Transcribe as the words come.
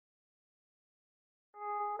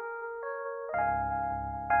Now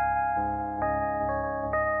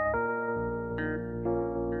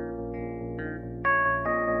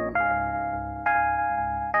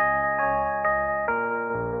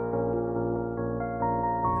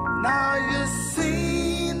you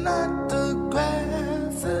see that the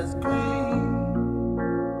grass is green.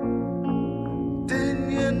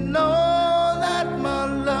 Didn't you know that my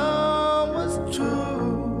love was true?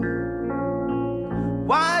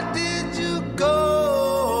 Why did you go?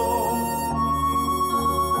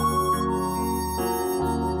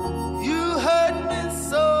 You hurt me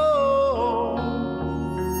so.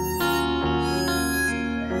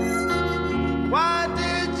 Why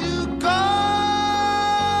did you go?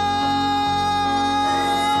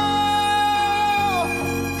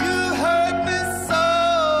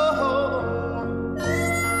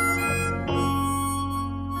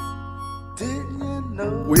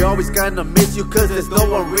 We always gonna miss you cause there's no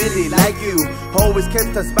one really like you. Always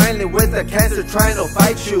kept us smiling with the cancer trying to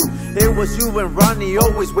fight you. It was you and Ronnie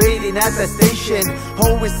always waiting at the station.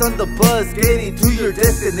 Always on the bus getting to your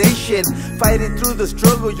destination. Fighting through the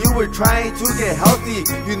struggle, you were trying to get healthy.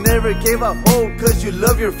 You never gave up hope cause you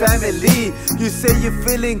love your family. You say you're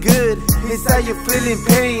feeling good, inside you're feeling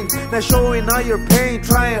pain. Now showing all your pain,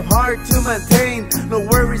 trying hard to maintain. No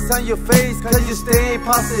worries on your face cause you stay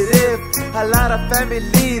positive. A lot of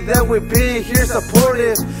family that we've been here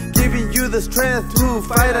supportive, giving you the strength to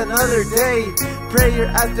fight another day. Prayer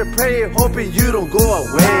after prayer, hoping you don't go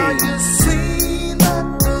away. Now you see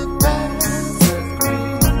that the grass is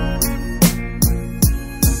green.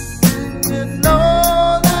 Didn't you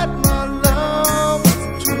know that my love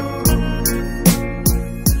was true?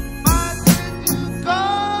 Why did you go?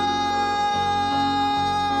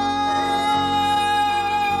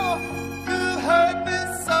 You hurt me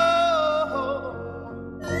so.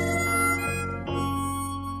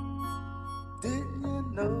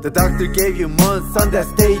 The doctor gave you months on that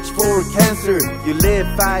stage 4 cancer. You lived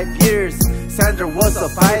 5 years, Sandra was a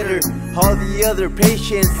fighter. All the other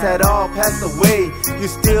patients had all passed away. You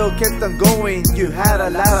still kept on going, you had a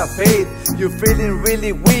lot of faith. You're feeling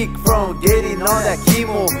really weak from getting all that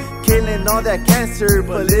chemo, killing all that cancer,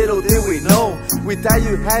 but little did we know. We thought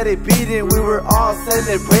you had it beaten, we were all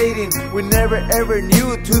celebrating. We never ever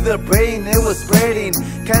knew to the brain it was spreading.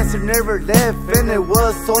 Cancer never left and it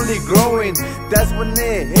was only growing. That's when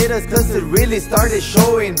it hit us cause it really started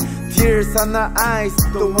showing. Tears on the eyes,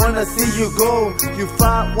 don't wanna see you go. You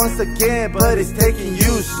fought once again but it's taking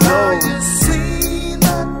you slow. Now you see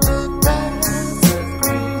that the grass is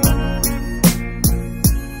green.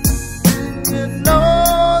 Didn't you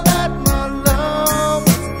know that my love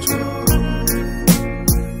was true?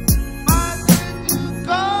 Why did you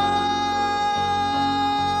go?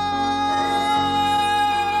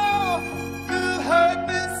 You hurt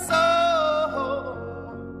me so.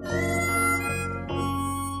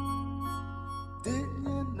 Didn't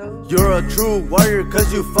you know? You're a true warrior cause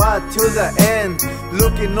you fought to the end.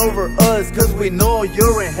 Looking over us cause we know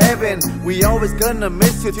you're in heaven. We always gonna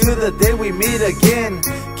miss you till the day we meet again.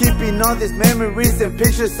 Keeping all these memories and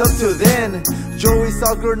pictures up to then. Joey's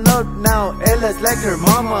all grown up now, Ella's like her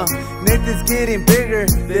mama. Nathan's getting bigger,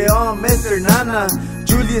 they all miss their nana.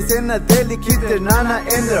 Julius and Adele keep their nana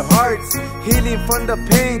in their hearts. Healing from the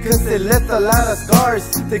pain cause they left a lot of scars.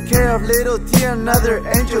 Take care of little T, another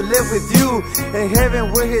angel live with you. In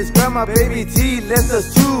heaven with his grandma, baby T left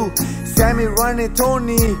us too. Sammy, Ron, and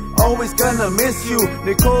Tony, always gonna miss you.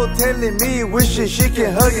 Nicole telling me, wishing she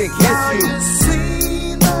can hug and kiss you.